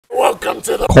Welcome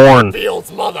to the Corn fields,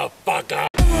 motherfucker!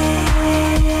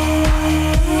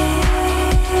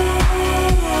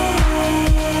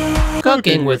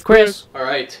 Cooking with Chris.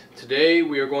 Alright, today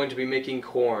we are going to be making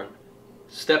corn.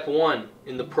 Step 1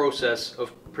 in the process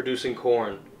of producing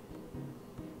corn.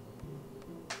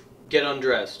 Get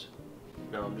undressed.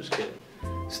 No, I'm just kidding.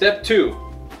 Step 2.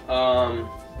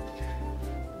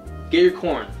 Get your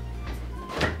corn.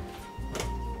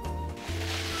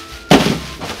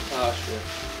 Ah, shit.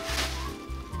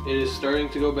 It is starting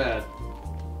to go bad.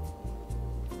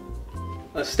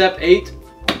 Step 8.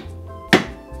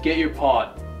 Get your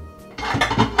pot.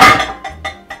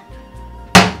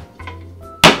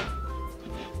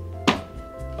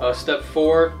 Step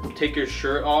 4, take your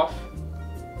shirt off.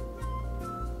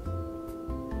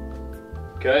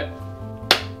 Okay.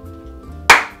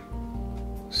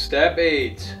 Step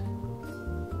 8.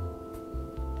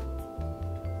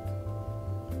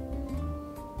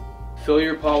 Fill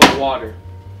your pot with water.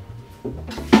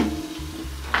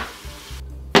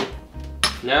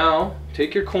 Now,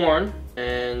 take your corn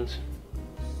and,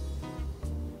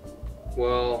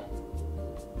 well,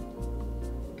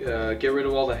 get rid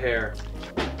of all the hair.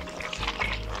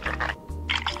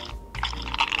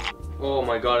 Oh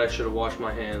my god, I should have washed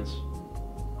my hands.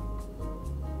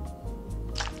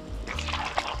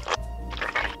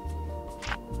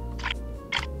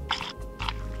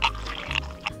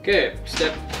 Okay,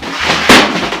 step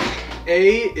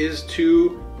A is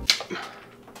to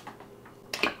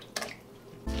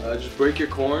just break your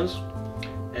corns.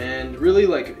 And really,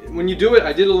 like, when you do it,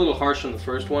 I did a little harsh on the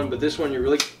first one, but this one you're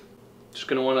really just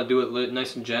going to want to do it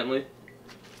nice and gently.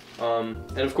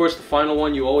 And of course the final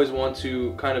one you always want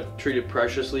to kind of treat it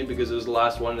preciously because it was the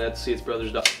last one that had to see its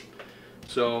brothers die.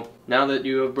 So now that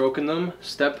you have broken them,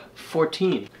 step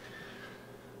 14.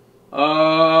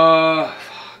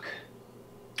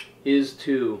 Is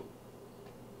to,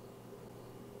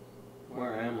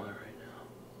 where am I right now?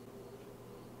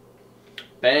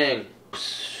 Bang.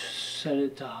 Set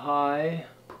it to high.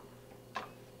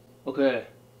 Okay.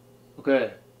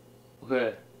 Okay.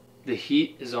 Okay. The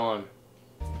heat is on.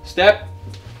 Step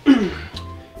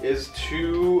is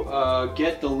to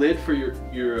get the lid for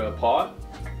your pot,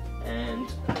 and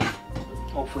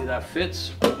hopefully that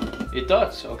fits. It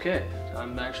does. Okay,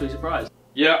 I'm actually surprised.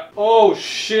 Yeah. Oh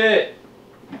shit.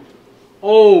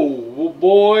 Oh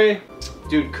boy.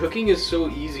 Dude, cooking is so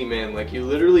easy, man. Like, you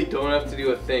literally don't have to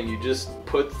do a thing. You just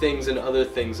put things in other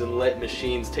things and let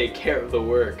machines take care of the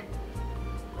work.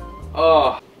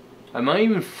 Oh. Am I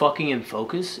even fucking in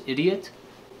focus, idiot?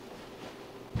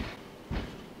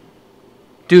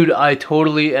 Dude, I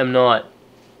totally am not.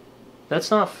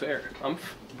 That's not fair. I'm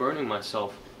burning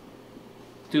myself.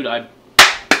 Dude,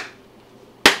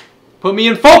 put me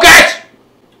in focus!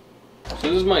 So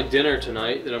this is my dinner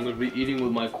tonight that I'm going to be eating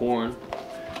with my corn.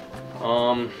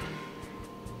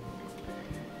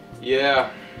 Yeah.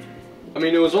 I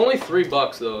mean, it was only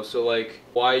 $3 though, so like,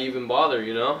 why even bother,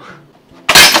 you know?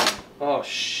 Oh,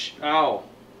 ow.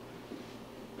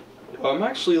 I'm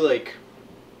actually like,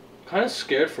 kind of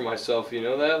scared for myself, you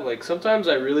know that? Like, sometimes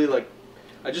I really like,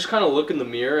 I just kind of look in the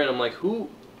mirror and I'm like, who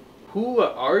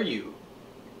are you?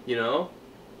 You know?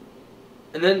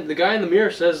 And then the guy in the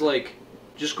mirror says like,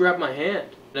 just grab my hand.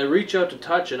 And I reach out to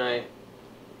touch and I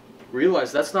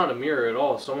realize that's not a mirror at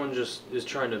all. Someone just is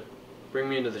trying to bring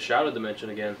me into the shadow dimension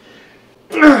again.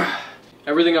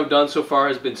 Everything I've done so far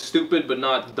has been stupid but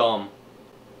not dumb.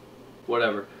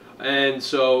 Whatever. And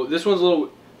so this one's a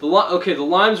little, okay, the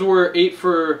limes were 8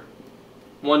 for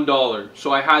 $1,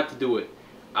 so I had to do it.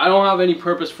 I don't have any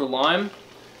purpose for lime.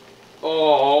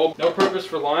 Oh, no purpose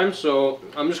for lime, so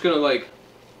I'm just gonna like,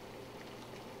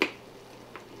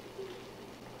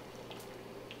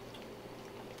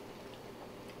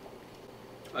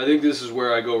 I think this is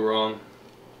where I go wrong.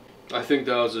 I think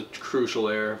that was a crucial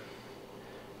error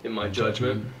in my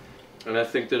judgment, and I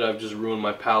think that I've just ruined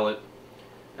my palate,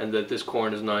 and that this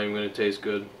corn is not even going to taste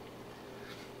good.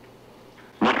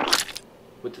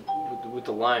 With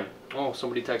the lime. Oh,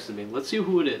 somebody texted me. Let's see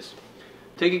who it is.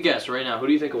 Take a guess right now. Who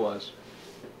do you think it was?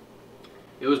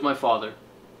 It was my father.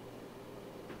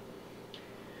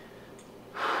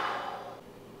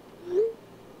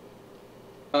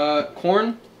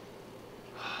 Corn?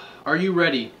 Are you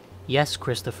ready? Yes,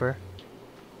 Christopher.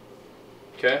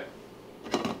 Okay.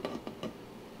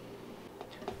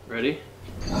 Ready?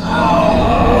 Oh.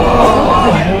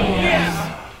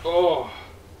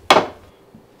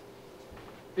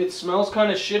 It smells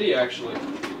kind of shitty, actually.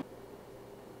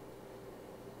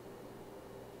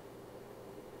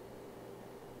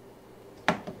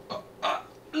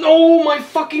 No, my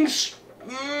fucking...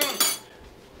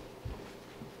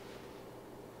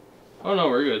 Oh no,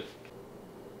 we're good.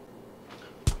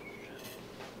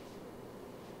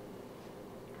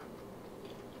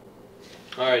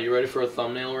 Alright, you ready for a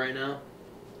thumbnail right now?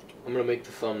 I'm gonna make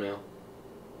the thumbnail.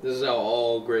 This is how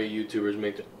all great YouTubers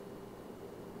make it.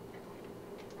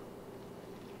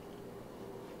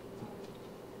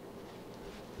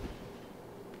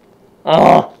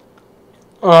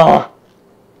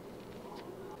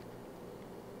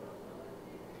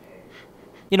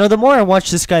 You know, the more I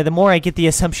watch this guy, the more I get the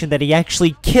assumption that he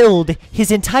actually killed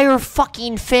his entire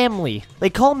fucking family.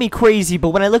 Like, call me crazy, but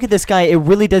when I look at this guy, it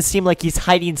really does seem like he's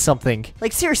hiding something.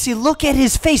 Like, seriously, look at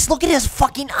his face. Look at his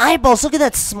fucking eyeballs. Look at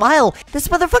that smile. This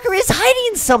motherfucker is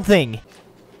hiding something.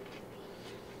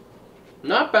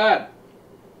 Not bad.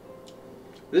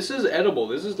 This is edible.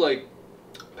 This is, like,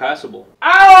 passable.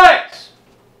 Alex!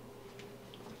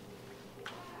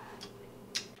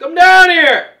 Come down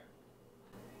here!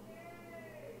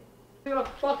 You're gonna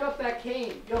fuck up that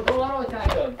cane. Yo, go auto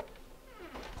attack him.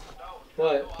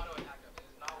 What?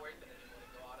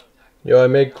 Yo, I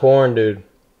made corn, dude.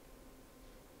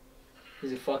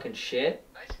 Is it fucking shit?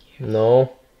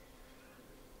 No.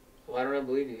 Why don't I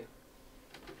believe you?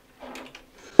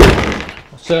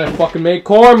 I said I fucking made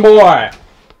corn, boy!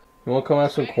 You wanna come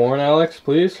have some corn, Alex,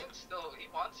 please?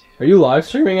 Are you live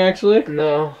streaming, actually?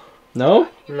 No. No?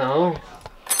 No.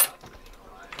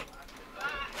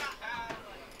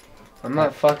 I'm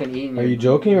not fucking eating. Are you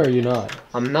joking or are you not?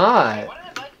 I'm not.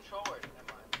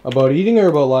 About eating or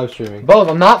about live streaming? Both.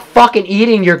 I'm not fucking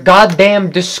eating your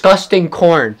goddamn disgusting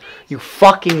corn. You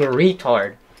fucking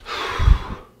retard.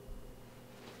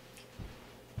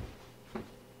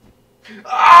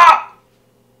 Ah!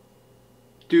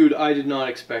 Dude, I did not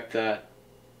expect that.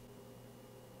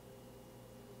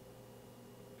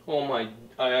 Oh my,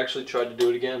 I actually tried to do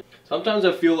it again. Sometimes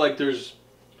I feel like there's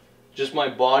just my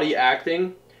body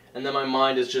acting and then my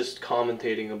mind is just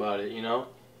commentating about it, you know?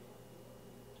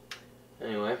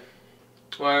 Anyway.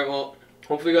 Alright, well,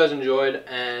 hopefully you guys enjoyed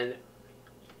and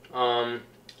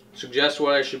suggest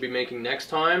what I should be making next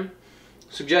time.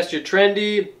 Suggest your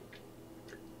trendy,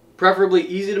 preferably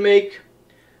easy to make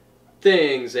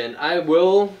things, and I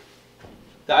will.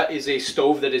 That is a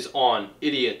stove that is on.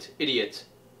 Idiot. Idiot.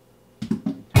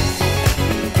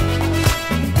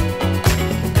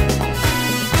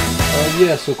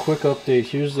 Yeah, so quick update.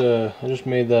 Here's I just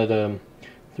made that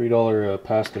 $3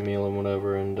 pasta meal and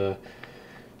whatever, and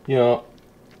you know,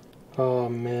 oh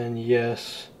man,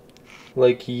 yes,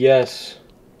 like yes,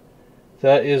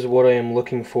 that is what I am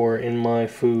looking for in my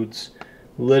foods.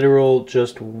 Literal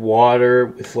just water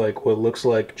with like what looks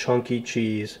like chunky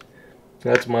cheese.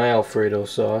 That's my Alfredo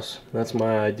sauce. That's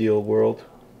my ideal world.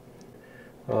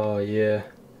 Oh yeah,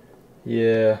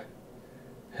 yeah,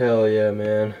 hell yeah,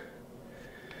 man.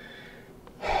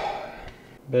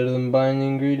 Better than buying the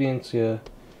ingredients, yeah.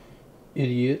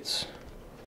 Idiots.